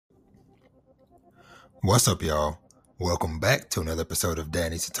What's up, y'all? Welcome back to another episode of Dad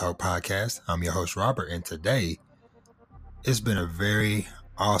Needs to Talk podcast. I'm your host, Robert, and today it's been a very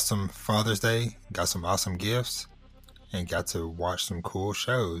awesome Father's Day. Got some awesome gifts and got to watch some cool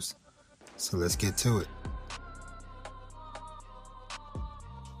shows. So let's get to it.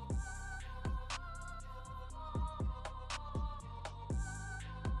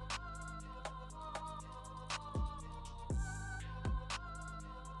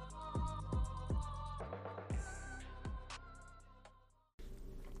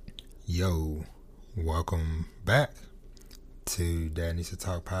 Yo, welcome back to Dad Needs to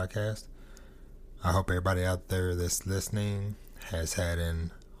Talk podcast. I hope everybody out there that's listening has had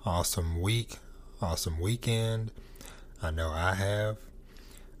an awesome week, awesome weekend. I know I have.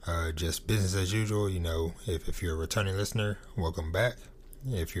 Just business as usual. If you're a returning listener, welcome back.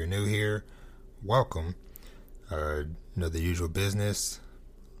 If you're new here, welcome. The usual business.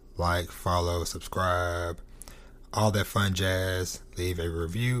 Like, follow, subscribe, all that fun jazz. Leave a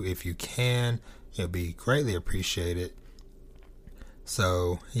review if you can. It'll be greatly appreciated.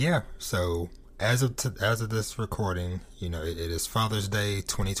 So as of this recording, it is Father's Day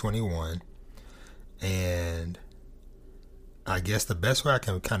 2021, and I guess the best way I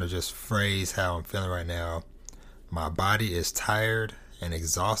can kind of just phrase how I'm feeling right now, my body is tired and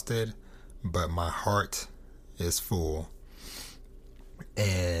exhausted, but my heart is full.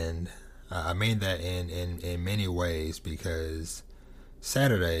 And I mean that in many ways, because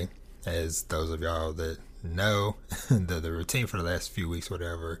Saturday, as those of y'all that know the routine for the last few weeks,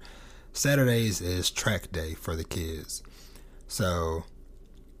 whatever, Saturdays is track day for the kids. So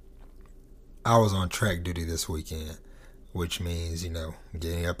I was on track duty this weekend, which means,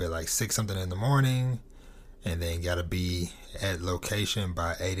 getting up at like 6 something in the morning, and then got to be at location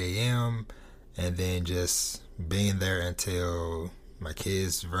by 8 a.m. and then just being there until my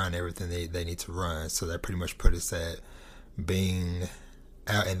kids run everything they need to run. So that pretty much put us at being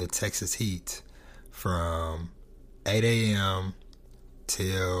out in the Texas heat from 8 a.m.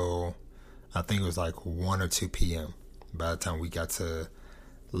 till I think it was like 1 or 2 p.m. by the time we got to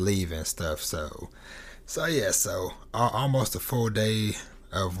leave and stuff. So almost a full day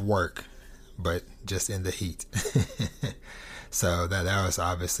of work, but just in the heat. So that was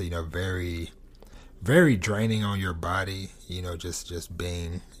obviously, very, very draining on your body, just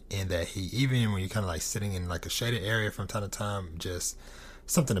being in that heat. Even when you're kind of like sitting in like a shaded area from time to time, just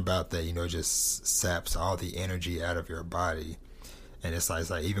something about that, just saps all the energy out of your body. And it's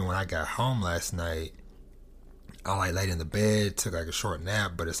like even when I got home last night, I like laid in the bed, took like a short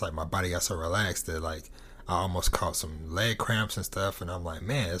nap, but it's like my body got so relaxed that like I almost caught some leg cramps and stuff. And I'm like,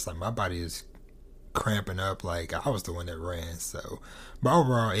 man, it's like my body is cramping up like I was the one that ran. So, but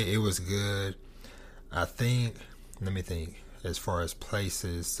overall, it was good. I think, let me think, as far as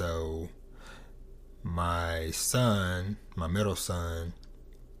places, so my middle son,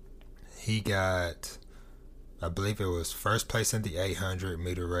 he got, I believe it was first place in the 800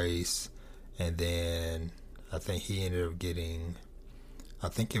 meter race, and then I think he ended up getting, I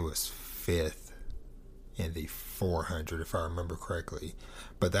think it was 5th in the 400, if I remember correctly.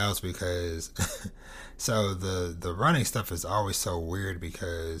 But that was because, so the running stuff is always so weird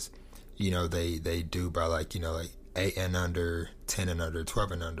because, they do by like 8 and under, 10 and under,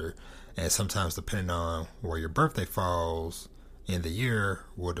 12 and under. And sometimes depending on where your birthday falls in the year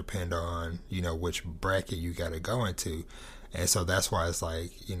will depend on, which bracket you got to go into. And so that's why it's like,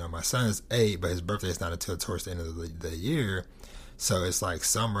 my son's 8, but his birthday is not until towards the end of the year. So it's like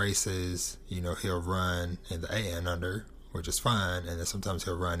some races, he'll run in the 8 and under, which is fine. And then sometimes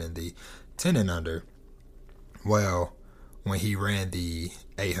he'll run in the 10 and under. Well, when he ran the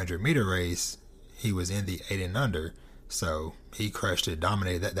 800 meter race, he was in the 8 and under. So he crushed it,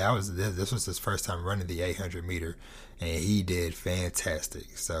 dominated. This was his first time running the 800 meter, and he did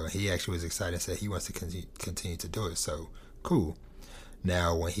fantastic. So he actually was excited and said he wants to continue to do it. So cool.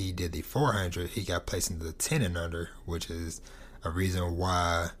 Now, when he did the 400, he got placed into the 10 and under, which is a reason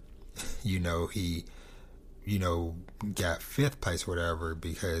why, he, got 5th place or whatever,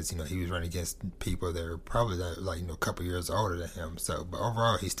 because, he was running against people that are probably a couple years older than him. So, but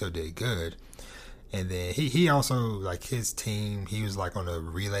overall, he still did good. And then he also, like his team, he was like on a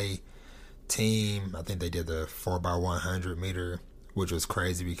relay team. I think they did the 4x100 meter, which was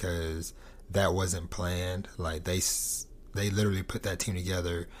crazy because that wasn't planned. Like they literally put that team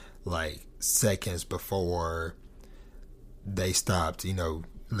together like seconds before they stopped,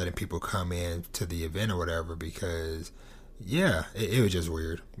 letting people come in to the event or whatever, because it was just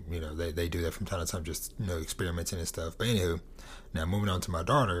weird. They do that from time to time, just, experimenting and stuff. But anywho, now moving on to my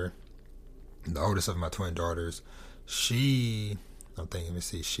daughter, the oldest of my twin daughters, she I'm thinking, let me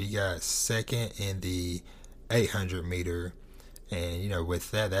see, she got second in the 800 meter. And,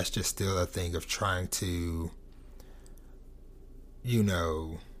 with that, that's just still a thing of trying to,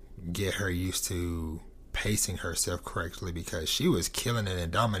 get her used to pacing herself correctly, because she was killing it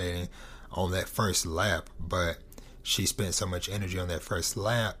and dominating on that first lap, but she spent so much energy on that first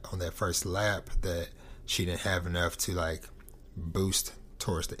lap that she didn't have enough to like boost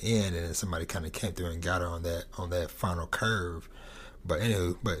towards the end, and then somebody kind of came through and got her on that final curve. But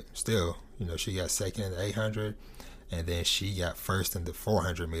anywho, but still, she got second in the 800, and then she got first in the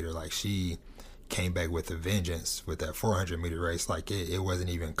 400 meter. Like, she came back with a vengeance with that 400 meter race. Like, it wasn't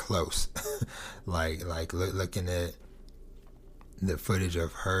even close. like looking at the footage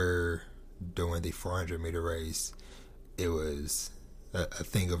of her doing the 400 meter race, it was a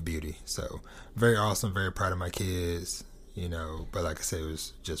thing of beauty. So very awesome, very proud of my kids, but like I said, it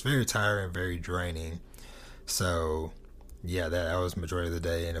was just very tiring, very draining. So yeah, that was the majority of the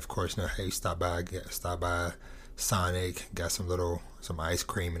day. And of course, hey, stop by Sonic, got some ice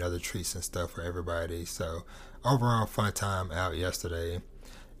cream and other treats and stuff for everybody. So overall, fun time out yesterday.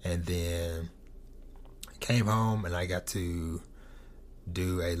 And then came home and I got to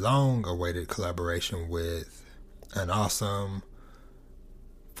do a long awaited collaboration with an awesome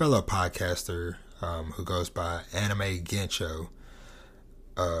fellow podcaster who goes by Anime Gensho.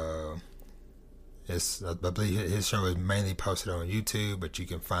 I believe his show is mainly posted on YouTube, but you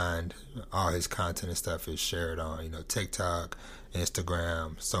can find all his content and stuff is shared on, TikTok,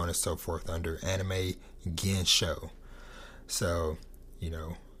 Instagram, so on and so forth under Anime Gensho. So,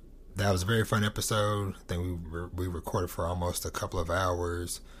 that was a very fun episode. I think we recorded for almost a couple of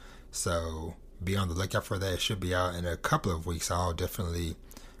hours. So be on the lookout for that. It should be out in a couple of weeks. I'll definitely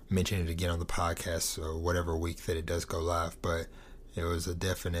mention it again on the podcast or whatever week that it does go live. But it was a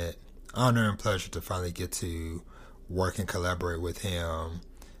definite honor and pleasure to finally get to work and collaborate with him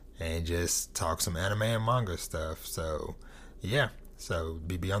and just talk some anime and manga stuff. So yeah, so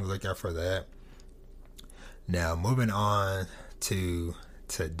be on the lookout for that. Now moving on to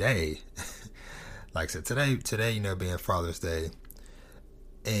today. Like I said, today, being Father's Day,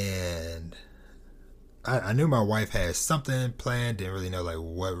 and I knew my wife had something planned. Didn't really know like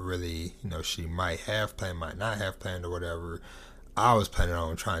what really, she might have planned, might not have planned, or whatever. I was planning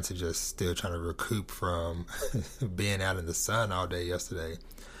on trying to recoup from being out in the sun all day yesterday.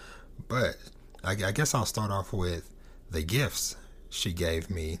 But I guess I'll start off with the gifts she gave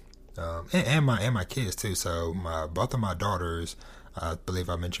me, and my kids too. So both of my daughters, I believe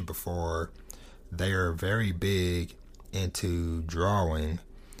I mentioned before, they are very big into drawing,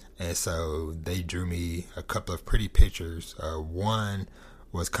 and so they drew me a couple of pretty pictures. One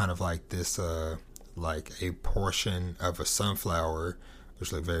was kind of like this, like a portion of a sunflower,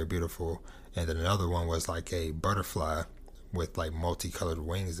 which looked very beautiful, and then another one was like a butterfly with like multicolored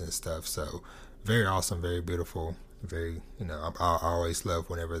wings and stuff. So very awesome, very beautiful, very, I always love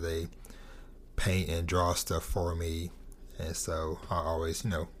whenever they paint and draw stuff for me. And so I always,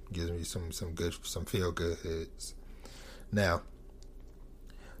 gives me some feel good hits. Now,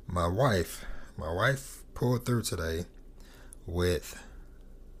 my wife pulled through today with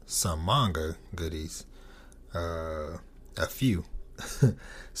some manga goodies, a few.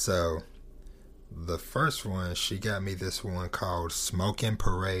 So the first one, she got me this one called Smoking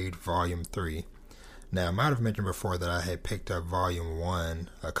Parade Volume 3. Now, I might have mentioned before that I had picked up Volume 1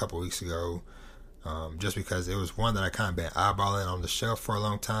 a couple weeks ago, just because it was one that I kind of been eyeballing on the shelf for a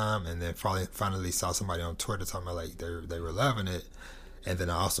long time, and then finally saw somebody on Twitter talking about like they were loving it. And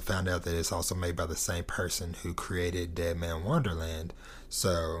then I also found out that it's also made by the same person who created Dead Man Wonderland.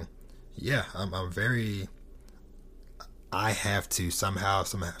 So yeah, I have to somehow,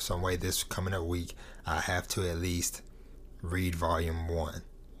 some way this coming up week, I have to at least read Volume 1,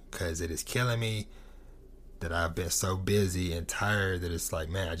 because it is killing me that I've been so busy and tired that it's like,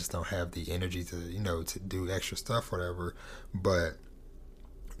 man, I just don't have the energy to, to do extra stuff, whatever. But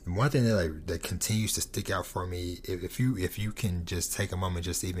one thing that continues to stick out for me, if you can just take a moment,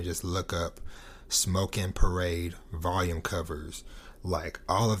 just look up Smoking Parade volume covers. Like,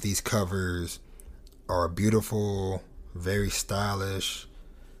 all of these covers are beautiful, very stylish,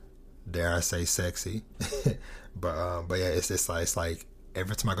 dare I say sexy. but yeah, it's like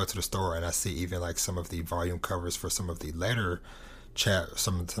every time I go to the store and I see even like some of the volume covers for some of the later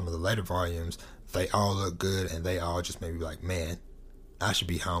some of the later volumes, they all look good, and they all just make me like, man, I should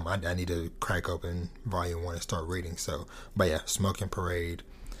be home. I need to crack open Volume 1 and start reading. So, but yeah, Smoking Parade,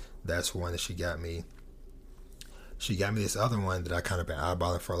 that's one that she got me. She got me this other one that I kind of been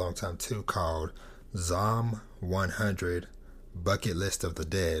eyeballing for a long time too, called Zom 100 Bucket List of the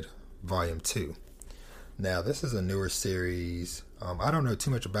Dead, Volume 2. Now, this is a newer series. I don't know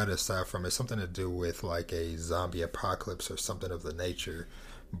too much about it aside from it's something to do with like a zombie apocalypse or something of the nature.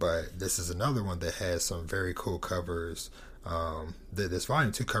 But this is another one that has some very cool covers. This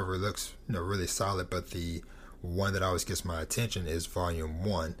volume 2 cover looks really solid, but the one that always gets my attention is volume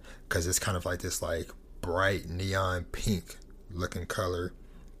 1 because it's kind of like this like bright neon pink looking color.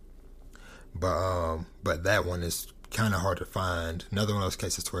 But that one is kind of hard to find. Another one of those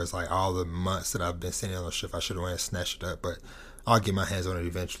cases where it's like all the months that I've been sitting on the shift, I should have went and snatched it up, but I'll get my hands on it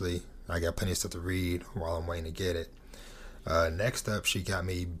eventually. I got plenty of stuff to read while I'm waiting to get it. Next up, she got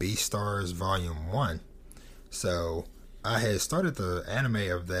me Beastars Volume 1. So I had started the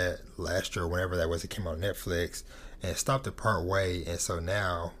anime of that last year, whenever that was, it came on Netflix, and stopped it part way, and so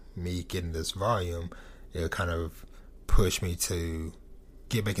now me getting this volume, it kind of pushed me to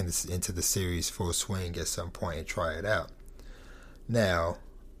get back into the series full swing at some point and try it out. Now,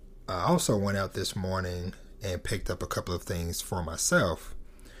 I also went out this morning and picked up a couple of things for myself.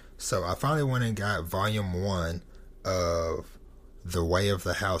 So I finally went and got volume 1 of The Way of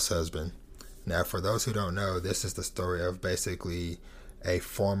the House Husband. Now, for those who don't know, this is the story of basically a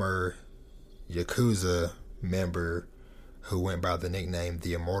former Yakuza member who went by the nickname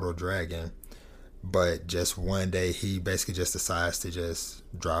The Immortal Dragon. But just one day, he basically just decides to just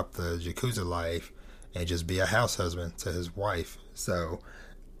drop the Yakuza life and just be a house husband to his wife. So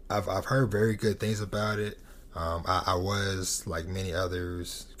I've heard very good things about it. I was, like many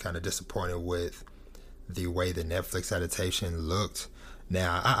others, kind of disappointed with the way the Netflix adaptation looked.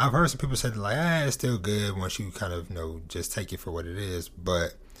 Now, I've heard some people say like, it's still good once you kind of, just take it for what it is.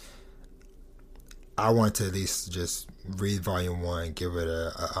 But I want to at least just read volume 1, give it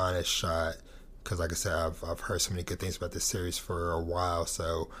a honest shot. Because like I said, I've heard so many good things about this series for a while.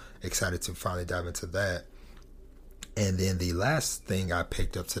 So excited to finally dive into that. And then the last thing I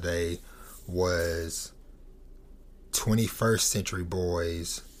picked up today was 21st Century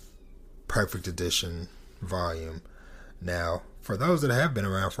Boys Perfect Edition volume. Now, for those that have been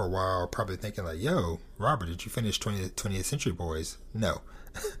around for a while, probably thinking like, yo, Robert, did you finish 20th Century Boys? No,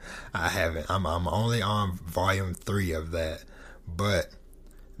 I haven't. I'm only on volume 3 of that. But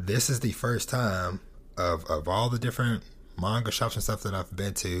this is the first time of all the different manga shops and stuff that I've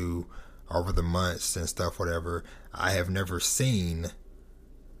been to over the months and stuff, whatever, I have never seen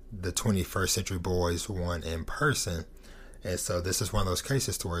the 21st Century Boys one in person. And so this is one of those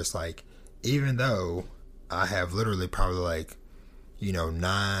cases to where it's like, even though I have literally probably like,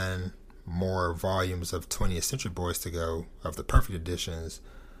 9 more volumes of 20th Century Boys to go of the perfect editions,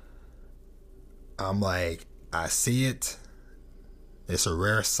 I'm like, I see it. It's a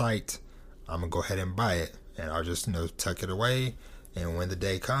rare sight. I'm going to go ahead and buy it. And I'll just, tuck it away. And when the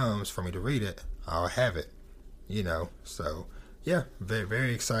day comes for me to read it, I'll have it. So yeah, very,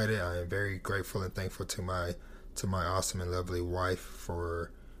 very excited. I am very grateful and thankful to my awesome and lovely wife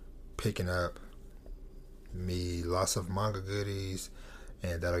for picking up me lots of manga goodies,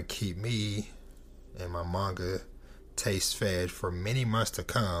 and that'll keep me and my manga taste fed for many months to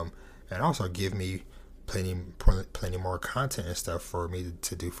come, and also give me plenty more content and stuff for me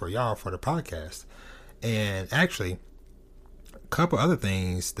to do for y'all for the podcast. And actually, a couple other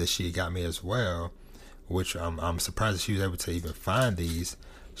things that she got me as well, which I'm surprised that she was able to even find these.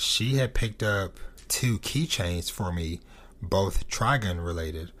 She had picked up 2 keychains for me, both Trigun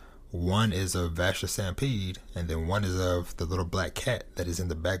related. One is of Vasher Stampede, and then one is of the little black cat that is in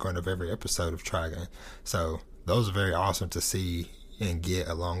the background of every episode of Trigun. So those are very awesome to see and get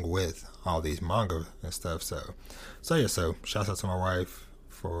along with all these manga and stuff. So shouts out to my wife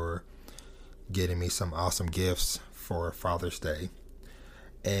for getting me some awesome gifts for Father's Day.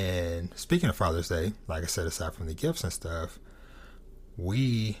 And speaking of Father's Day, like I said, aside from the gifts and stuff,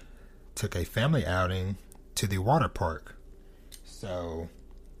 we took a family outing to the water park. So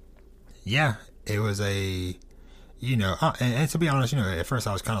yeah, it was and to be honest, at first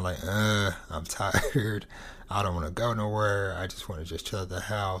I was kind of like, I'm tired. I don't want to go nowhere. I just want to just chill at the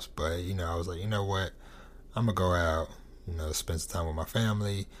house. But, I was like, you know what? I'm going to go out, spend some time with my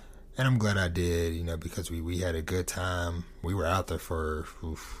family. And I'm glad I did, because we had a good time. We were out there for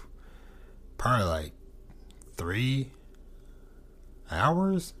probably like 3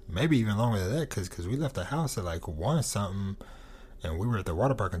 hours, maybe even longer than that, because we left the house at like 1 something, and we were at the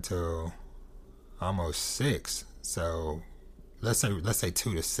water park until almost 6. So let's say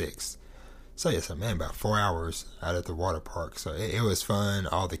 2 to 6. So yes, about 4 hours out at the water park. So it was fun.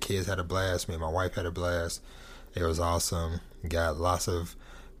 All the kids had a blast. Me and my wife had a blast. It was awesome. Got lots of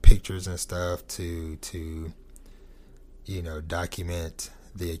pictures and stuff to document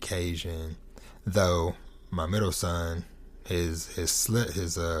the occasion. Though my middle son, his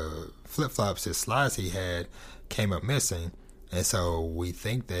flip flops, his slides he had came up missing, and so we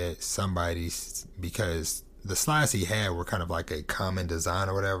think that somebody's, because the slides he had were kind of like a common design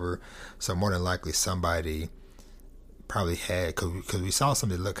or whatever, so more than likely somebody probably had, because we saw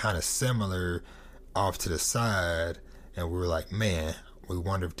something that looked kind of similar off to the side, and we were like, man, we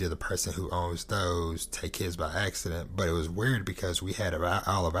wonder if the person who owns those take his by accident. But it was weird because we had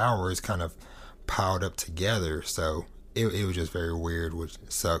all of ours kind of piled up together, so it was just very weird, which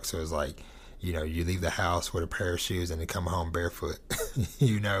sucks. So it's like, you know, you leave the house with a pair of shoes and then come home barefoot,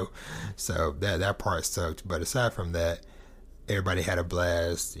 you know. So that part sucked. But aside from that, everybody had a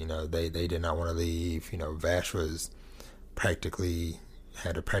blast. You know, they did not want to leave. You know, Vash had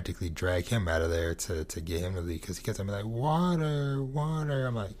to practically drag him out of there to get him to leave, because he kept telling me like, water.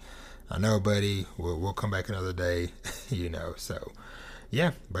 I'm like, I know, buddy. We'll come back another day, you know. So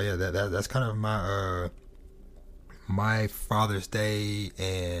yeah, but yeah, that's kind of my Father's Day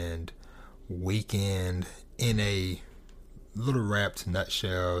and weekend in a little wrapped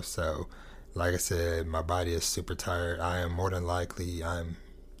nutshell. So like I said, my body is super tired. I'm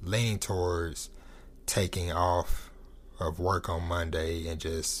leaning towards taking off of work on Monday and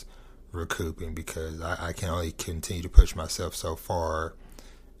just recouping, because I can only continue to push myself so far,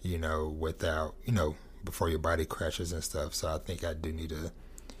 you know, without, you know, before your body crashes and stuff. So I think I do need to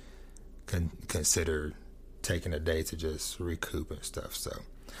consider taking a day to just recoup and stuff. So,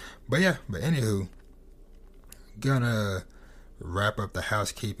 but anywho, gonna wrap up the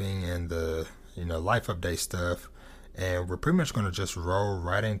housekeeping and the, you know, life update stuff, and we're pretty much gonna just roll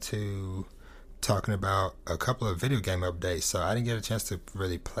right into talking about a couple of video game updates. So I didn't get a chance to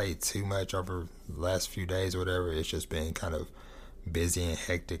really play too much over the last few days or whatever. It's just been kind of busy and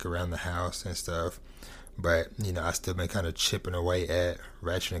hectic around the house and stuff. But, you know, I still been kind of chipping away at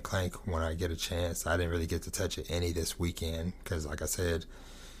Ratchet and Clank when I get a chance. I didn't really get to touch any this weekend because, like I said,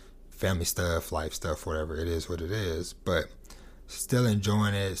 family stuff, life stuff, whatever, it is what it is. But still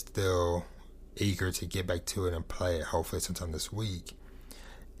enjoying it, still eager to get back to it and play it, hopefully sometime this week.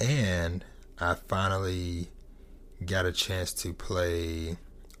 And I finally got a chance to play,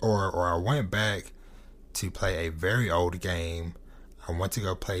 or I went back to play a very old game. I went to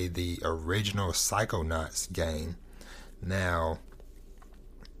go play the original Psychonauts game. Now,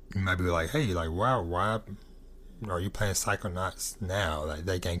 you might be like, hey, like, wow, why are you playing Psychonauts now? Like,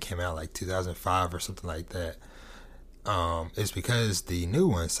 that game came out like 2005 or something like that. It's because the new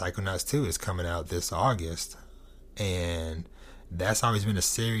one, Psychonauts 2, is coming out this August. And that's always been a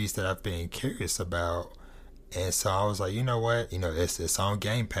series that I've been curious about. And so I was like, you know what? You know, it's on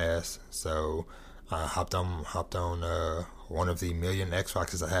Game Pass. So I hopped on one of the million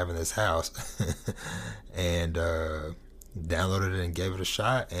Xboxes I have in this house and downloaded it and gave it a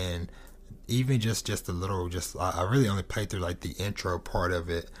shot. And even just a little, I really only played through like the intro part of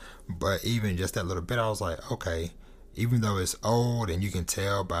it, but even just that little bit, I was like, okay, even though it's old and you can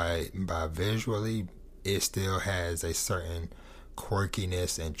tell by visually, it still has a certain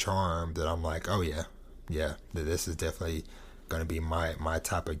quirkiness and charm that I'm like, oh yeah, this is definitely gonna be my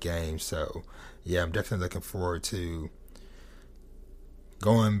type of game. So yeah, I'm definitely looking forward to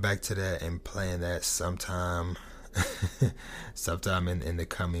going back to that and playing that sometime in the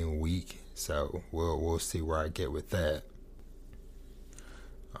coming week. So we'll see where I get with that.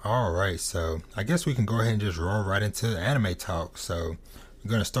 Alright, so I guess we can go ahead and just roll right into anime talk. So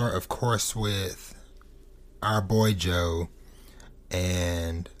we're gonna start, of course, with our boy Joe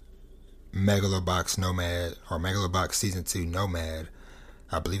and Megalobox Nomad, or Megalobox Season 2 Nomad.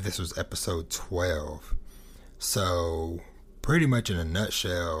 I believe this was episode 12. So pretty much in a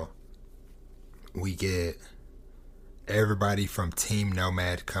nutshell, we get everybody from Team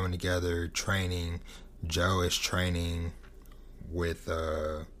Nomad coming together, training. Joe is training with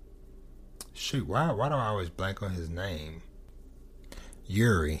why do I always blank on his name?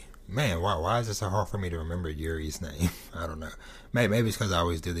 Yuri. Man, why is it so hard for me to remember Yuri's name? I don't know. Maybe it's because I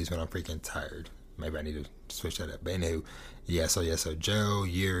always do these when I'm freaking tired. Maybe I need to switch that up. But anyway, so Joe,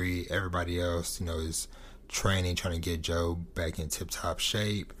 Yuri, everybody else, you know, is training, trying to get Joe back in tip-top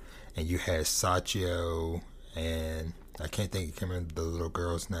shape. And you had Sachio, and I can't remember the little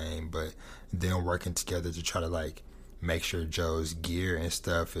girl's name, but them working together to try to, like, make sure Joe's gear and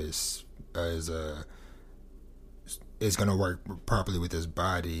stuff is going to work properly with his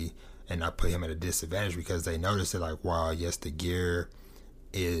body and not put him at a disadvantage, because they noticed that, like, while yes, the gear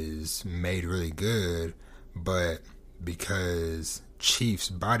is made really good, but because Chief's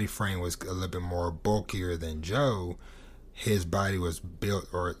body frame was a little bit more bulkier than Joe, his body was built,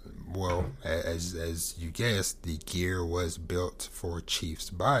 or, well, as you guessed, the gear was built for Chief's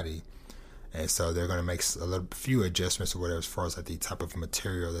body. And so they're going to make few adjustments or whatever as far as like the type of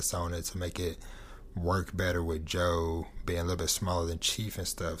material that's on it to make it work better with Joe being a little bit smaller than Chief and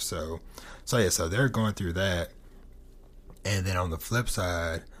stuff. So they're going through that. And then on the flip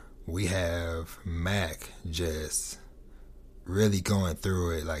side, we have Mac just really going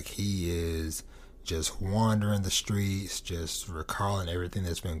through it. Like, he is just wandering the streets, just recalling everything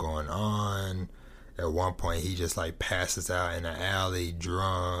that's been going on. At one point, he just like passes out in an alley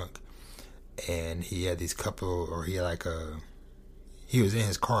drunk, and he had these couple, or he had like he was in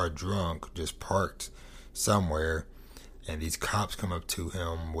his car drunk, just parked somewhere, and these cops come up to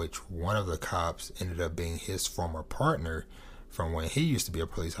him, which one of the cops ended up being his former partner from when he used to be a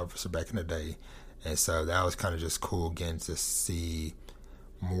police officer back in the day. And so that was kind of just cool getting to see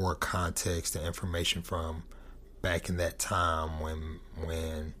more context and information from back in that time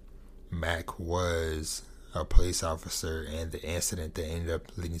when Mac was a police officer, and the incident that ended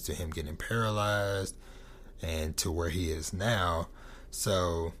up leading to him getting paralyzed and to where he is now.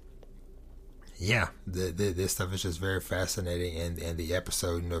 So yeah, this stuff is just very fascinating, and the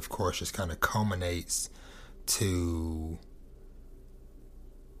episode, you know, of course, just kind of culminates to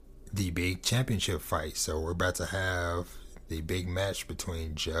the big championship fight. So we're about to have the big match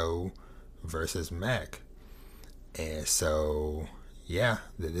between Joe versus Mac. And so yeah,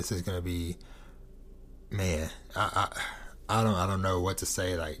 this is gonna be, man, I don't know what to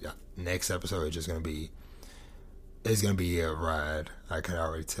say. Like, next episode is just gonna be, it's gonna be a ride. I can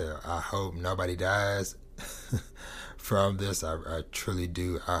already tell. I hope nobody dies from this. I truly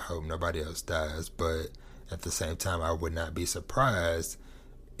do. I hope nobody else dies, but at the same time, I would not be surprised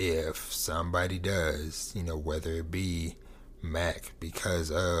if somebody does, you know, whether it be Mac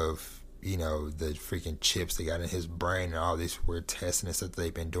because of, you know, the freaking chips they got in his brain and all these weird testing and stuff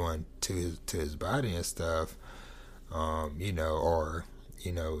they've been doing to his body and stuff, you know, or,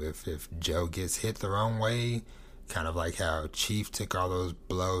 you know, if Joe gets hit the wrong way, kind of like how Chief took all those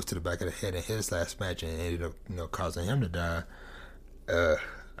blows to the back of the head in his last match and ended up, you know, causing him to die.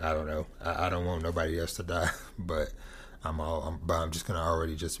 I don't know. I don't want nobody else to die, but I'm just gonna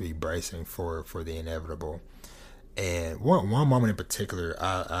already just be bracing for the inevitable. And one moment in particular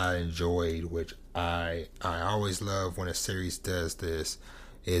I enjoyed, which I always love when a series does this,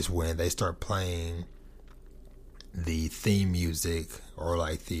 is when they start playing the theme music or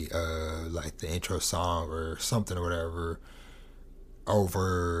like the intro song or something or whatever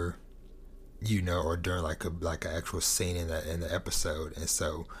over, you know, or during like an actual scene in the episode. And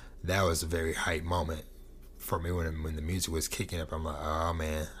so that was a very hype moment for me when the music was kicking up. I'm like, oh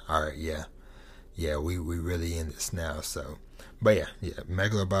man, all right, yeah, we really in this now. So, but yeah,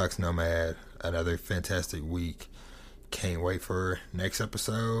 Megalobox Nomad, another fantastic week. Can't wait for next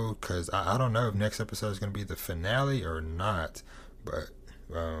episode, because I don't know if next episode is going to be the finale or not, but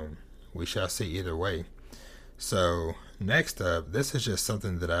we shall see either way. So next up, this is just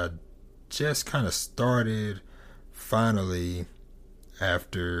something that I just kind of started finally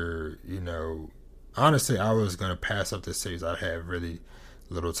after, you know, honestly, I was going to pass up this series. I had really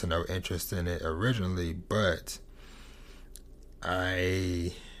little to no interest in it originally, but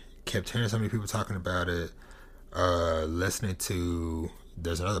I kept hearing so many people talking about it. Listening to,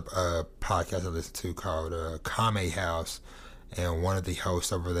 there's another podcast I listen to called Kame House, and one of the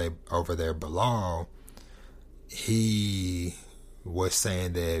hosts over there, Bilal, he was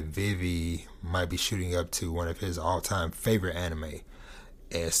saying that Vivi might be shooting up to one of his all-time favorite anime.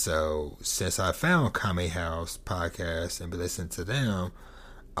 And so since I found Kame House podcast and been listening to them,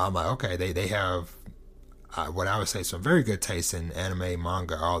 I'm like, okay, they have what I would say some very good taste in anime,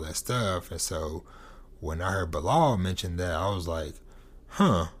 manga, all that stuff. And so when I heard Bilal mention that, I was like,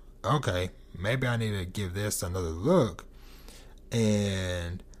 okay, maybe I need to give this another look.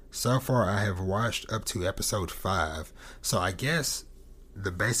 And so far I have watched up to episode 5. So I guess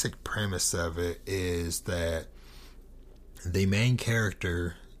the basic premise of it is that the main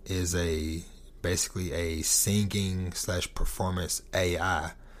character is basically a singing / performance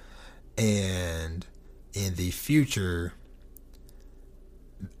AI. And in the future,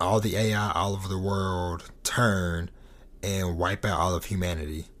 all the AI all over the world turn and wipe out all of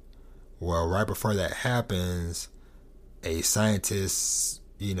humanity. Well, right before that happens, a scientist,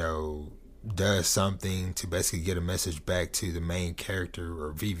 you know, does something to basically get a message back to the main character,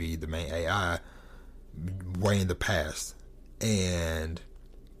 or Vivi, the main AI, way in the past. And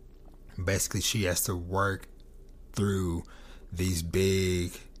basically she has to work through these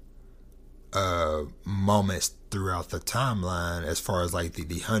big moments throughout the timeline, as far as like the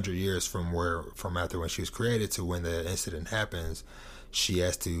 100 years from after when she was created to when the incident happens. She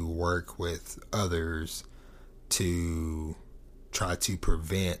has to work with others to try to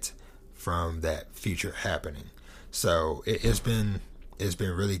prevent from that future happening. So it's been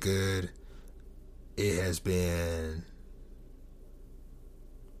really good. It has been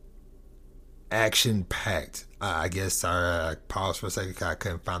action packed. I guess I paused for a second because I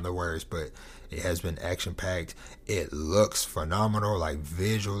couldn't find the words, but it has been action packed. It looks phenomenal. Like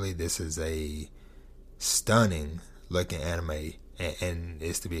visually, this is a stunning looking anime, and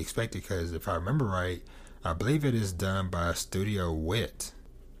it's to be expected because if I remember right, I believe it is done by Studio Wit.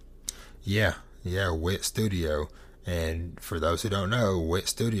 Yeah, Wit Studio. And for those who don't know, Wit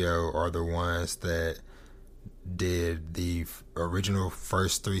Studio are the ones that did the original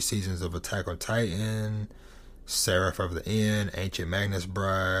first 3 seasons of Attack on Titan, Seraph of the End, Ancient Magnus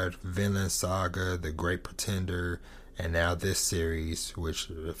Bride, Vinland Saga, The Great Pretender, and now this series, which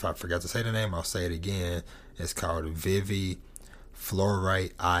if I forgot to say the name, I'll say it again. It's called Vivy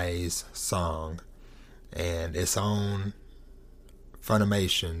Fluorite Eyes Song, and it's on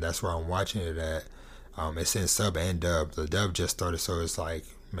Funimation. That's where I'm watching it at. It's in sub and dub. The dub just started, so it's like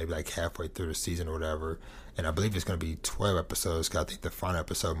maybe like halfway through the season or whatever. And I believe it's going to be 12 episodes because I think the final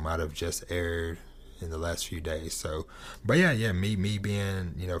episode might have just aired in the last few days. So, but yeah, me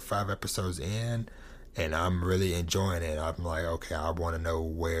being 5 episodes in, and I'm really enjoying it. I'm like, okay, I want to know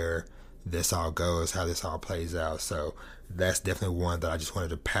where this all goes, how this all plays out. So that's definitely one that I just wanted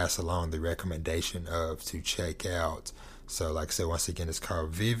to pass along the recommendation of to check out. So like I said, once again, it's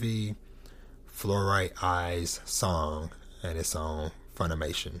called Vivy Fluorite Eyes Song, and it's on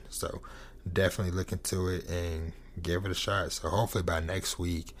Funimation. So definitely look into it and give it a shot. So hopefully by next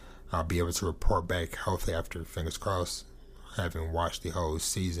week I'll be able to report back, hopefully after, fingers crossed, having watched the whole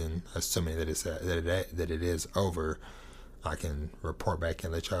season, assuming that it is over, I can report back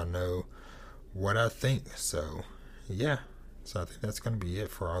and let y'all know what I think. So yeah, so I think that's going to be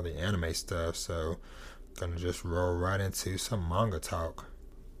it for all the anime stuff. So gonna just roll right into some manga talk.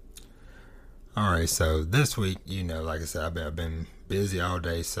 Alright, so this week, like I said, I've been busy all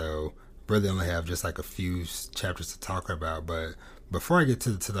day, so really only have just like a few chapters to talk about. But before I get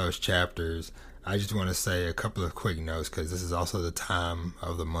to those chapters, I just want to say a couple of quick notes because this is also the time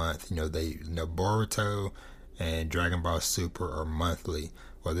of the month. Boruto and Dragon Ball Super are monthly.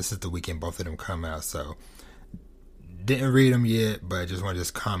 Well, this is the weekend both of them come out, so didn't read them yet, but just want to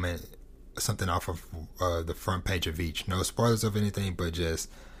just comment something off of the front page of each. No spoilers of anything, but just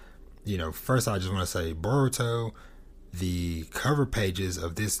first I just want to say Boruto, the cover pages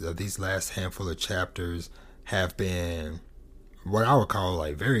of these last handful of chapters have been what I would call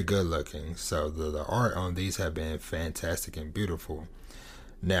like very good looking. So the art on these have been fantastic and beautiful.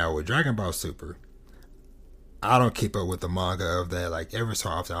 Now with Dragon Ball Super, I don't keep up with the manga of that. Like every so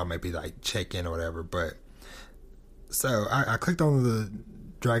often I'll maybe like check in or whatever. But so I clicked on the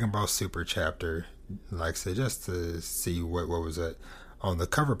Dragon Ball Super chapter, like I said, just to see what was it. On the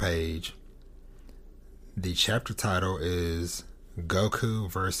cover page, the chapter title is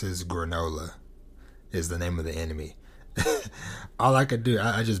Goku versus Granola is the name of the enemy. All I could do,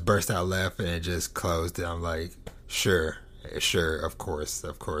 I just burst out laughing and just closed it. I'm like, sure, of course,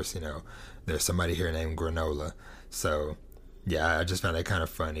 there's somebody here named Granola. So, yeah, I just found that kind of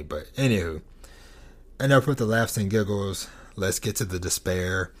funny. But anywho, enough with the laughs and giggles. Let's get to the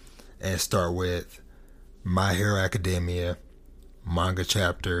despair and start with My Hero Academia manga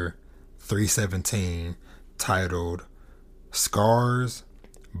chapter 317 titled Scars,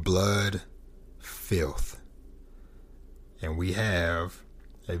 Blood, Filth. And we have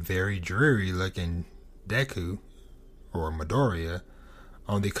a very dreary looking Deku or Midoriya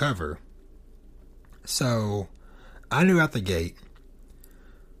on the cover. So I knew out the gate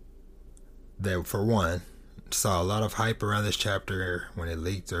that, for one, saw a lot of hype around this chapter when it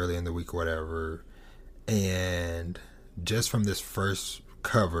leaked early in the week or whatever, and just from this first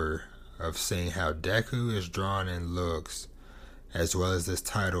cover of seeing how Deku is drawn and looks, as well as this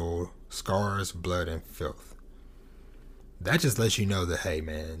title, Scars, Blood, and Filth, that just lets you know that, hey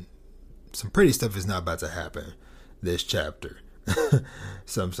man, some pretty stuff is not about to happen this chapter.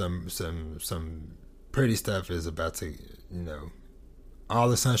 some pretty stuff is about to, all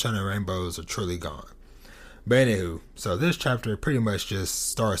the sunshine and rainbows are truly gone. But anywho, so this chapter pretty much just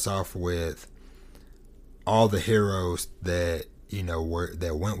starts off with all the heroes that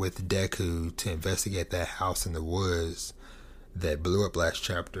that went with Deku to investigate that house in the woods that blew up last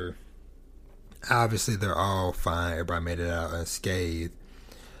chapter. Obviously, they're all fine. Everybody made it out unscathed.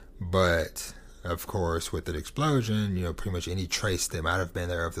 But of course, with the explosion, pretty much any trace that might have been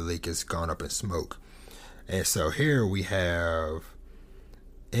there of the leak is gone up in smoke. And so here we have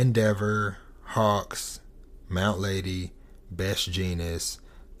Endeavor, Hawks, Mount Lady, Best Jeanist,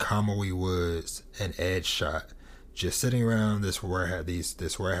 Kamui Woods, and Edge Shot just sitting around this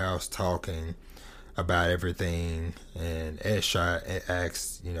warehouse talking about everything. And Eschat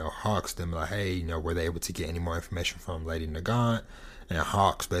asks, Hawks them like, hey, were they able to get any more information from Lady Nagant? And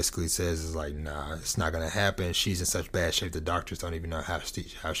Hawks basically says, is like, nah, it's not gonna happen. She's in such bad shape, the doctors don't even know how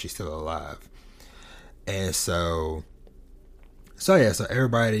she's still alive. And so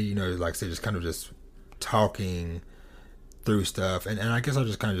everybody, like I said, just kind of just talking through stuff, and I guess I'll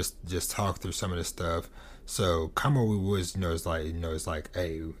just kind of just talk through some of this stuff. So Kamui Woods, is like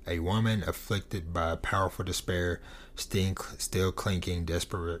a woman afflicted by powerful despair, still clinging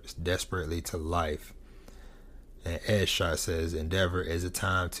desperately to life. And Eschat says, Endeavor is a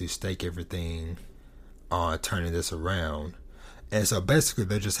time to stake everything on turning this around. And so basically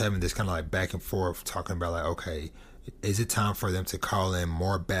they're just having this kind of like back and forth talking about like, okay, is it time for them to call in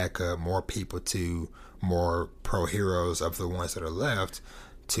more backup, more people more pro heroes of the ones that are left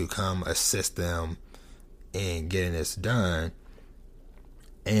to come assist them in getting this done?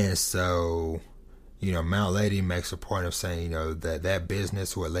 And so, Mount Lady makes a point of saying, that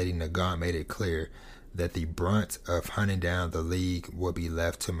business with Lady Nagant made it clear that the brunt of hunting down the League will be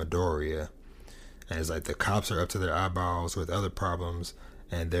left to Midoriya. And it's like the cops are up to their eyeballs with other problems,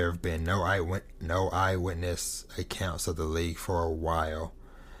 and there have been no eyewitness accounts of the League for a while.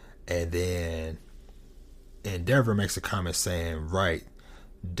 And then Endeavor makes a comment saying, right,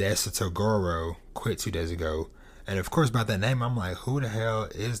 Desa Togoro quit 2 days ago. And of course, by that name, I'm like, who the hell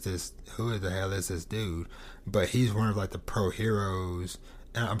is this? Who the hell is this dude? But he's one of like the pro heroes.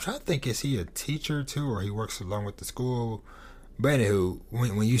 And I'm trying to think, is he a teacher too, or he works along with the school? But anywho,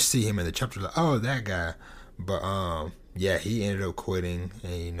 when you see him in the chapter, like, oh, that guy. But yeah, he ended up quitting,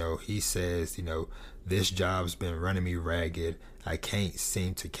 and he says, this job's been running me ragged. I can't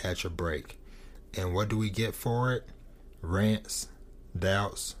seem to catch a break. And what do we get for it? Rants,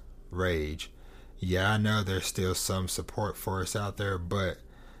 doubts, rage. Yeah, I know there's still some support for us out there, but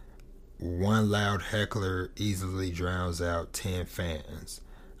one loud heckler easily drowns out 10 fans.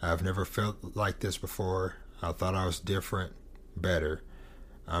 I've never felt like this before. I thought I was different, better.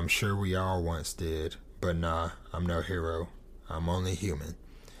 I'm sure we all once did, but nah, I'm no hero. I'm only human.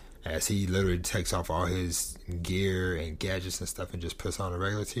 As he literally takes off all his gear and gadgets and stuff and just puts on a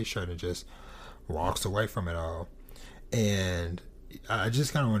regular t-shirt and just walks away from it all. And I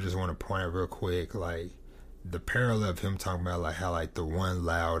just kind of want to point out real quick, like, the parallel of him talking about like how like the one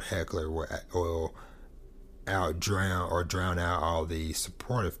loud heckler will drown out all the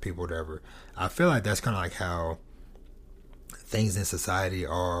supportive people, whatever. I feel like that's kind of like how things in society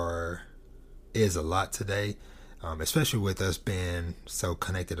is a lot today, especially with us being so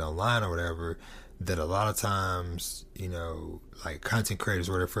connected online or whatever, that a lot of times, like content creators,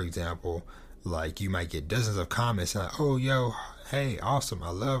 whatever, for example, like you might get dozens of comments and like, oh, yo, hey, awesome, I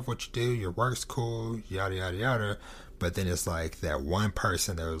love what you do, your work's cool, yada, yada, yada. But then it's like that one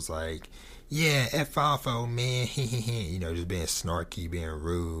person that was like, yeah, F off, oh man, just being snarky, being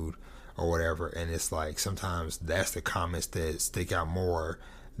rude or whatever. And it's like sometimes that's the comments that stick out more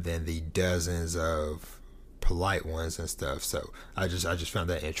than the dozens of polite ones and stuff. So I just found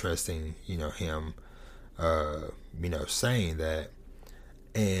that interesting, him saying that.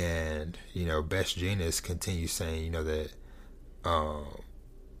 And Best Jeanist continues saying that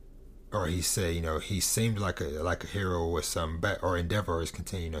or he said he seemed like a hero with some or Endeavor is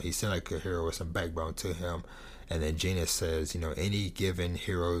continuing, he seemed like a hero with some backbone to him. And then Jeanist says any given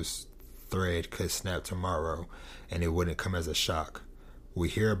hero's thread could snap tomorrow and it wouldn't come as a shock. We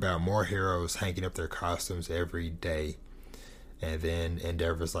hear about more heroes hanging up their costumes every day. And then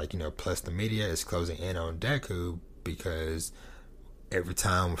Endeavor's like, plus the media is closing in on Deku because every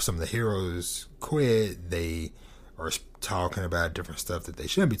time some of the heroes quit, they are talking about different stuff that they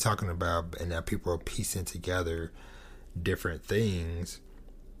shouldn't be talking about, and now people are piecing together different things.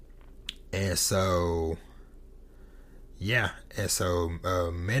 And so, yeah,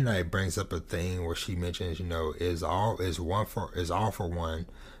 Midnight brings up a thing where she mentions, is all for one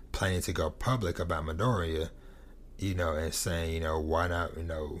planning to go public about Midoriya, and saying, why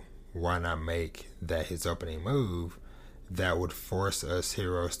not make that his opening move? That would force us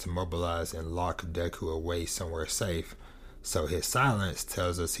heroes to mobilize and lock Deku away somewhere safe. So his silence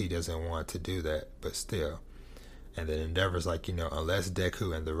tells us he doesn't want to do that, but still. And then Endeavor's like, unless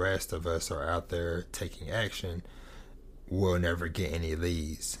Deku and the rest of us are out there taking action, we'll never get any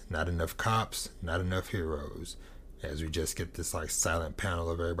leads. Not enough cops, not enough heroes. As we just get this like silent panel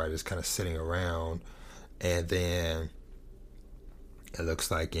of everybody just kind of sitting around. And then it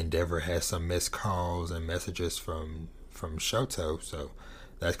looks like Endeavor has some missed calls and messages from Shoto, so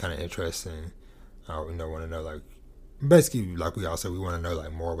that's kind of interesting. Want to know, like, basically, like we all said, we want to know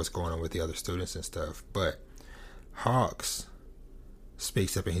like more what's going on with the other students and stuff. But Hawks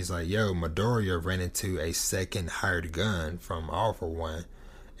speaks up and he's like, yo, Midoriya ran into a second hired gun from All For One.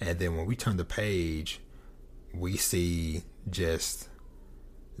 And then when we turn the page, we see just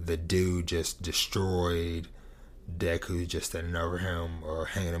the dude just destroyed. Deku just standing over him or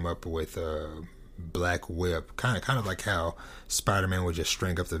hanging him up with a black whip. Kind of like how Spider-Man would just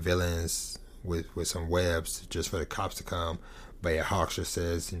string up the villains with some webs just for the cops to come. But yeah, Hawks just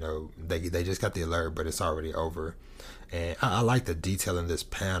says, they just got the alert, but it's already over. And I like the detail in this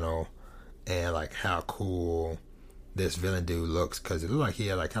panel and like how cool this villain dude looks, because it looked like he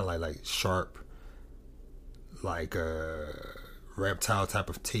had like kind of like sharp, like reptile type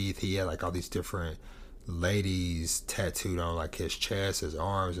of teeth. He had like all these different ladies tattooed on like his chest, his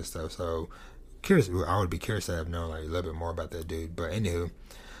arms and stuff. So curious, I would be curious to have known like a little bit more about that dude. But anywho,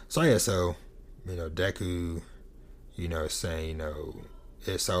 so Deku, saying,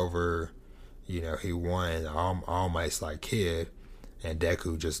 it's over, he won. All Might's like, kid. And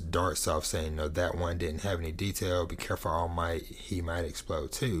Deku just darts off saying, that one didn't have any detail. Be careful, All Might. He might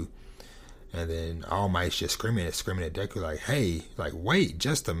explode too. And then All Might's just screaming at Deku like, hey, like, wait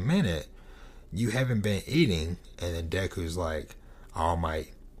just a minute. You haven't been eating. And then Deku's like, All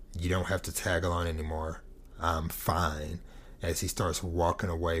Might, you don't have to tag along anymore. I'm fine. As he starts walking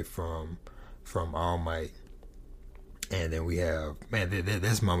away from All Might. And then we have, man,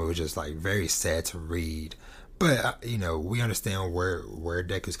 this moment was just like very sad to read. But, we understand where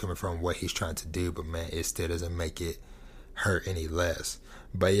Deku's coming from, what he's trying to do. But, man, it still doesn't make it hurt any less.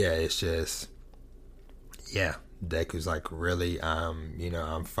 But, yeah, it's just, yeah, Deku's like, really,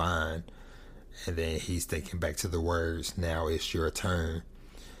 I'm fine. And then he's thinking back to the words, now it's your turn.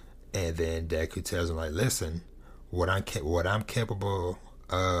 And then Deku tells him, like, listen, what I'm capable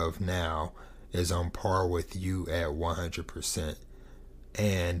of now is on par with you at 100%.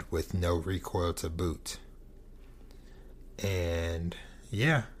 And with no recoil to boot. And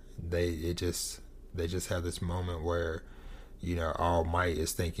yeah, they just have this moment where, All Might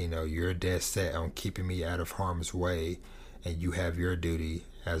is thinking, you're dead set on keeping me out of harm's way, and you have your duty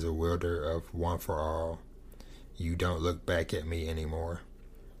as a wielder of One for All. You don't look back at me anymore.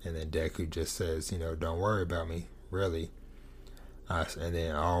 And then Deku just says, don't worry about me, really. And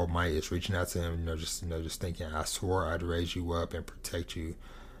then All Might is reaching out to him, just thinking, I swore I'd raise you up and protect you,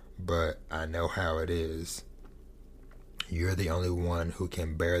 but I know how it is. You're the only one who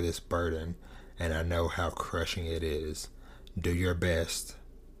can bear this burden, and I know how crushing it is. Do your best.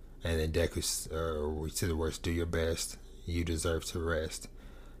 And then Deku, we see the words, do your best. You deserve to rest.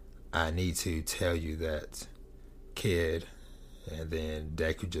 I need to tell you that, kid. And then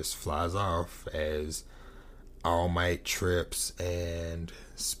Deku just flies off as All Might trips and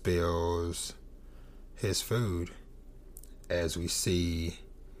spills his food. As we see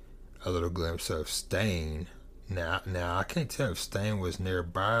a little glimpse of Stain. Now I can't tell if Stain was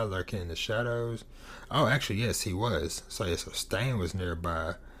nearby, lurking in the shadows. Oh, actually, yes, he was. So Stain was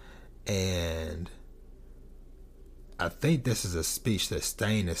nearby, and I think this is a speech that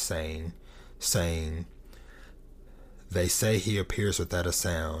Stain is saying, they say he appears without a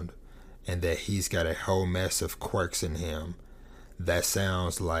sound, and that he's got a whole mess of quirks in him. That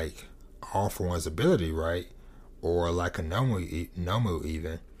sounds like All For One's ability, right? Or like a Nomu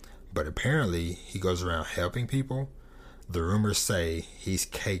even. But apparently, he goes around helping people. The rumors say he's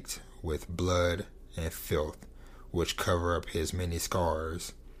caked with blood and filth, which cover up his many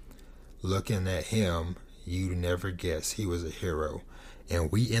scars. Looking at him, you'd never guess he was a hero.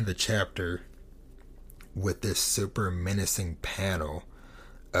 And we end the chapter with this super menacing panel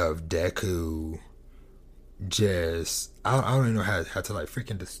of Deku just... I don't even know how to like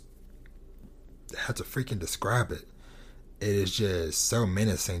freaking describe it. It is just so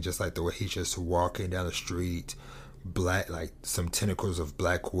menacing, just like the way he's just walking down the street, black, like some tentacles of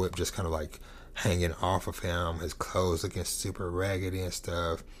black whip just kind of like hanging off of him, his clothes looking super raggedy and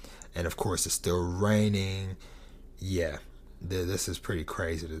stuff, and of course it's still raining. Yeah, this is pretty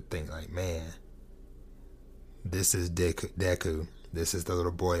crazy to think, like, man, this is Deku. This is the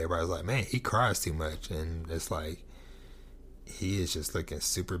little boy. Everybody's like, man, he cries too much, and it's like, he is just looking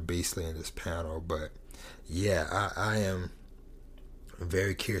super beastly in this panel. But yeah, I am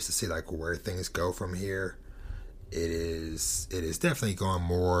very curious to see like where things go from here. It is definitely going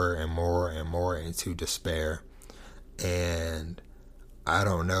more and more and more into despair, and I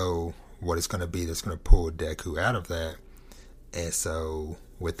don't know what it's going to be that's going to pull Deku out of that. And so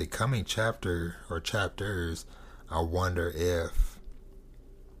with the coming chapter or chapters, I wonder if,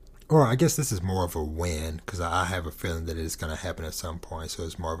 or I guess this is more of a win, because I have a feeling that it's going to happen at some point. So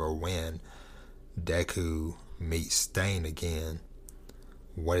it's more of a win. Deku meets Stain again.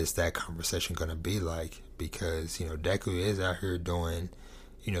 what is that conversation going to be like? Because, Deku is out here doing,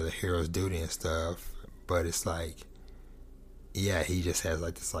 the hero's duty and stuff, but it's like, yeah, he just has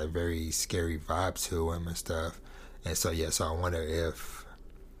like this like very scary vibe to him and stuff. And so, so I wonder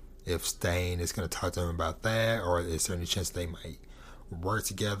if Stain is going to talk to him about that, or is there any chance they might work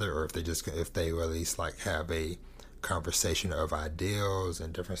together, or if they will at least like have a conversation of ideals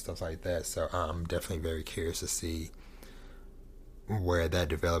and different stuff like that. So I'm definitely very curious to see where that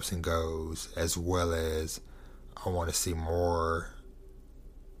develops and goes, as well as I want to see more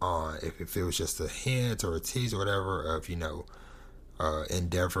on if it was just a hint or a tease or whatever of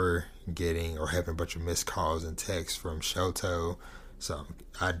Endeavor getting or having a bunch of missed calls and texts from Shoto. So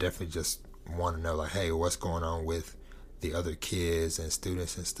I definitely just want to know, like, hey, what's going on with the other kids and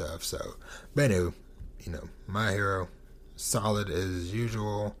students and stuff. So, but anyway, My Hero, solid as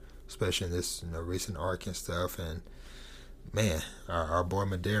usual, especially in this recent arc and stuff. And man, our boy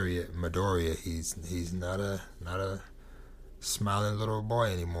Midoriya, he's not a smiling little boy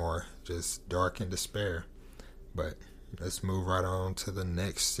anymore, just dark and despair. But let's move right on to the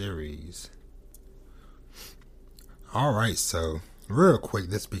next series. All right, so real quick,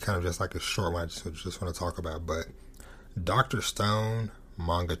 this will be kind of just like a short one I just want to talk about, but Dr. Stone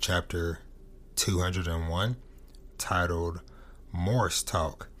manga chapter 201 titled Morse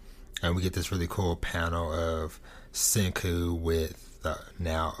Talk, and we get this really cool panel of Senku with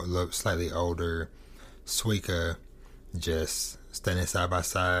now slightly older Suika just standing side by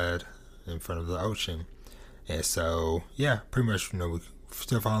side in front of the ocean. And so, yeah, pretty much, we're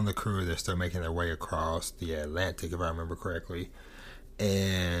still following the crew. They're still making their way across the Atlantic, if I remember correctly.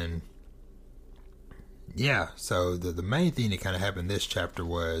 And yeah, so the main thing that kind of happened this chapter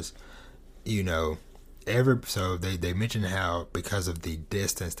was, so they mentioned how because of the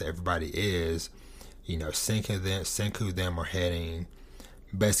distance that everybody is, Senku them are heading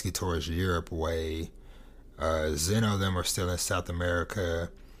basically towards Europe way. Zeno them are still in South America,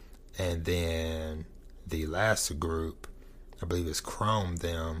 and then the last group, I believe it's Chrome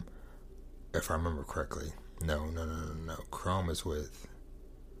them, if I remember correctly. No. Chrome is with.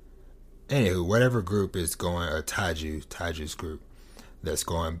 Anywho, whatever group is going, Taiju's group, that's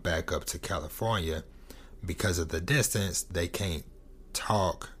going back up to California, because of the distance, they can't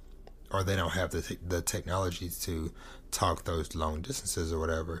talk, or they don't have the technology to talk those long distances or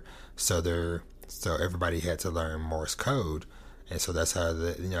whatever. So everybody had to learn Morse code, and so that's how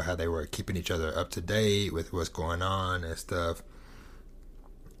how they were keeping each other up to date with what's going on and stuff.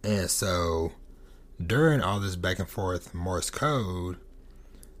 And so during all this back and forth Morse code,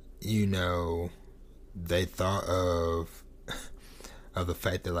 they thought of the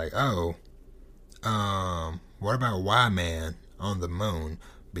fact that like, what about Y-Man on the moon?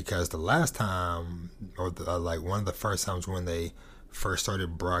 Because the last time, or one of the first times when they first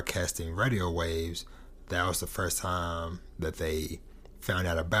started broadcasting radio waves, that was the first time that they found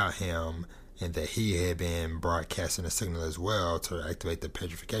out about him, and that he had been broadcasting a signal as well to activate the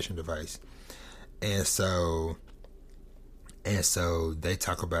petrification device. And so they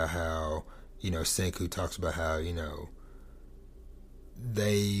talk about how, Senku talks about how,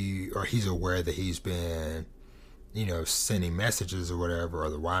 he's aware that he's been, sending messages or whatever, or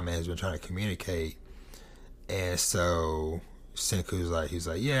the Y-Man has been trying to communicate. And so Senku's like,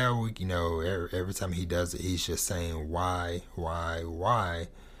 yeah, every time he does it, he's just saying why.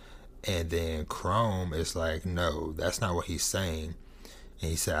 And then Chrome is like, no, that's not what he's saying.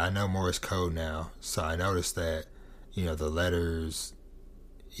 And he said, I know Morse code now, so I noticed that, the letters,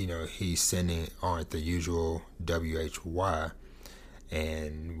 he's sending aren't the usual WHY.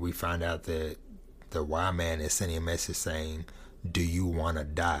 And we find out that the Y-Man is sending a message saying, do you want to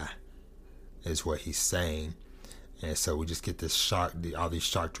die? Is what he's saying. And so we just get this all these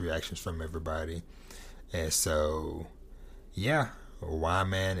shocked reactions from everybody. And so, yeah,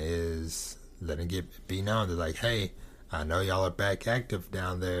 Y-Man is letting it be known that, like, hey, I know y'all are back active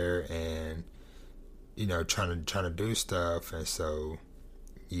down there, and trying to do stuff. And so,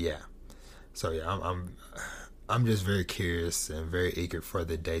 yeah. So yeah, I'm just very curious and very eager for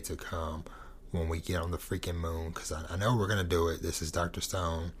the day to come when we get on the freaking moon, because I know we're gonna do it. This is Dr.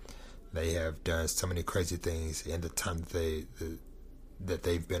 Stone. They have done so many crazy things in the time that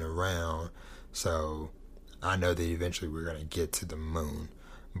they've been around. So I know that eventually we're gonna get to the moon.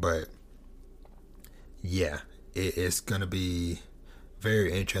 But yeah, it's gonna be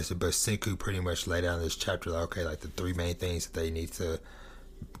very interesting. But Senku pretty much laid out in this chapter, like, okay, like the three main things that they need to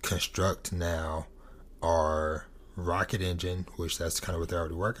construct now are rocket engine, which that's kind of what they're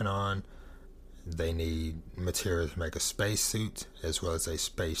already working on. They need materials to make a space suit as well as a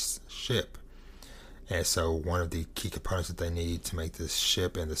space ship. And so one of the key components that they need to make this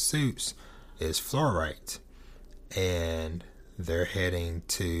ship and the suits is fluorite. And they're heading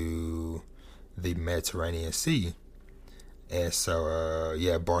to the Mediterranean Sea. And so,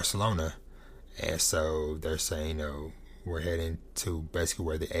 Barcelona. And so they're saying, we're heading to basically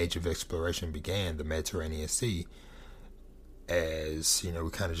where the age of exploration began, the Mediterranean Sea. As, we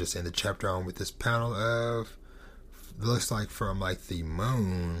kind of just end the chapter on with this panel of, looks like from like the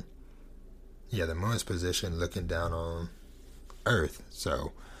moon. Yeah, the moon's position looking down on Earth.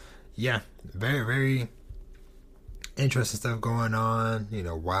 So, yeah, very, very interesting stuff going on.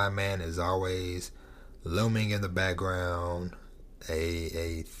 Y-Man is always looming in the background,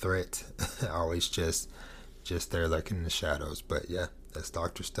 a threat, always just there lurking in the shadows. But yeah, that's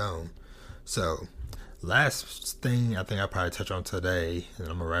Dr. Stone. So, last thing I think I'll probably touch on today, and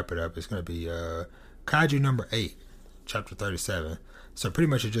I'm gonna wrap it up, is gonna be Kaiju number 8, chapter 37. So pretty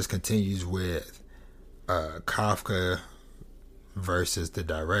much it just continues with Kafka versus the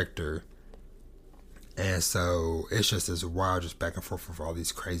director. And so it's just this wild, just back and forth with all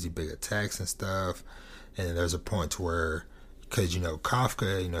these crazy big attacks and stuff. And then there's a point where, because,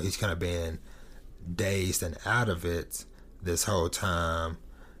 Kafka, he's kind of been dazed and out of it this whole time.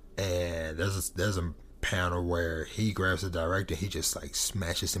 And there's a panel where he grabs the director, he just like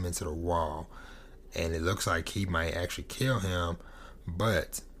smashes him into the wall. And it looks like he might actually kill him.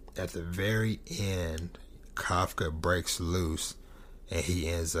 But at the very end, Kafka breaks loose. And he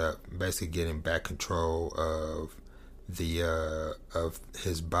ends up basically getting back control of of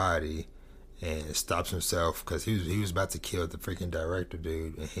his body, and stops himself because he was about to kill the freaking director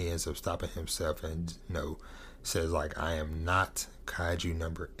dude, and he ends up stopping himself and says like, I am not Kaiju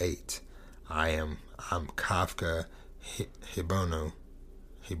number 8. I'm Kafka Hibono.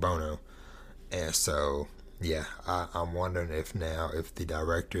 And so yeah, I'm wondering if the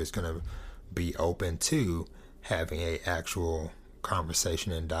director is gonna be open to having a actual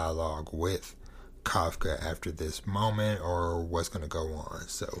conversation and dialogue with Kafka after this moment, or what's going to go on.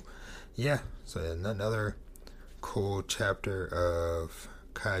 So yeah, so another cool chapter of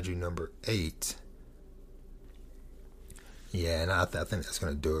Kaiju number 8. Yeah, and I think that's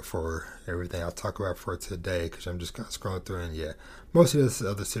going to do it for everything I'll talk about for today, because I'm just kind of scrolling through, and yeah, most of this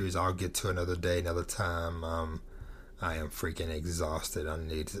other series I'll get to another day, another time. I am freaking exhausted. I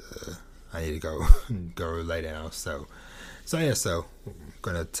need to go lay down. So I'm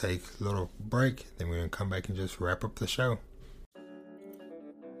gonna take a little break, then we're gonna come back and just wrap up the show.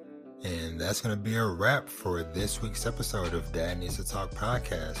 And that's gonna be a wrap for this week's episode of Dad Needs to Talk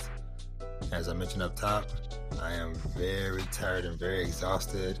podcast. As I mentioned up top, I am very tired and very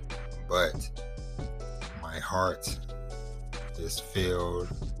exhausted, but my heart is filled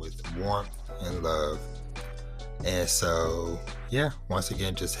with warmth and love. And so, yeah, once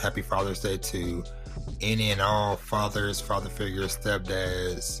again, just happy Father's Day to any and all fathers, father figures,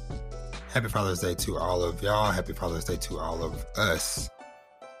 stepdads. Happy Father's Day to all of y'all. Happy Father's Day to all of us.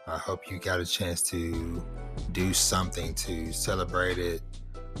 I hope you got a chance to do something to celebrate it.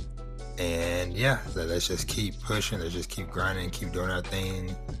 And yeah, let's just keep pushing. Let's just keep grinding, keep doing our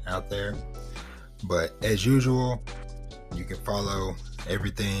thing out there. But as usual, you can follow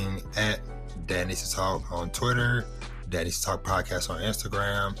everything at Dad Needs to Talk on Twitter, Dad Needs to Talk podcast on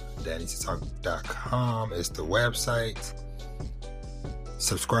Instagram, dadneedstotalk.com is the website.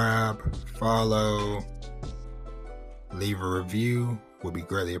 Subscribe, follow, leave a review would be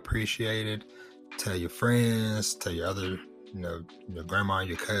greatly appreciated. Tell your friends, tell your other, your grandma,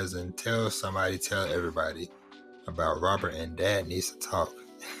 your cousin, tell everybody about Robert and Dad Needs to Talk.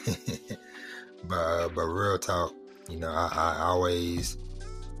 But real talk, I always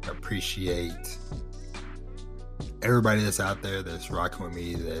appreciate everybody that's out there that's rocking with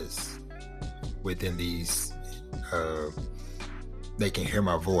me, that's within these they can hear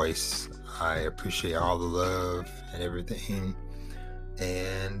my voice. I appreciate all the love and everything.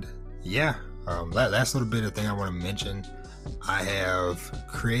 And yeah, last little bit of thing I want to mention, I have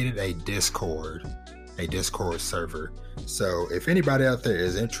created a Discord server. So if anybody out there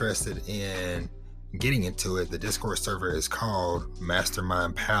is interested in getting into it, the Discord server is called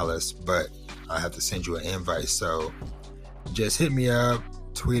Mastermind Palace, but I have to send you an invite. So just hit me up,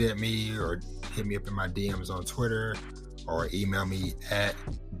 tweet at me, or hit me up in my DMs on Twitter, or email me at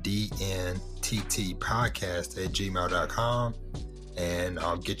dnttpodcast@gmail.com, and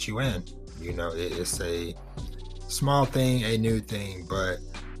I'll get you in. It's a small thing, a new thing, but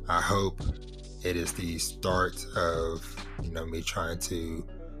I hope it is the start of me trying to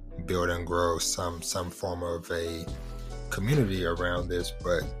build and grow some form of a community around this.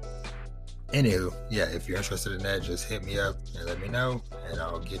 But anywho, yeah, if you're interested in that, just hit me up and let me know, and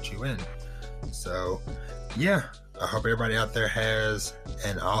I'll get you in. So, yeah, I hope everybody out there has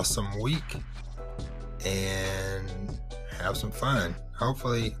an awesome week and have some fun.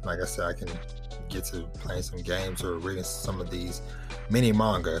 Hopefully, like I said, I can get to playing some games or reading some of these mini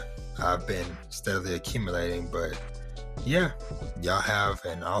manga I've been steadily accumulating. But yeah, y'all have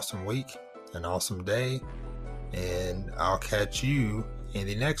an awesome week, an awesome day, and I'll catch you in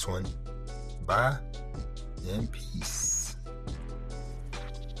the next one. Bye and peace.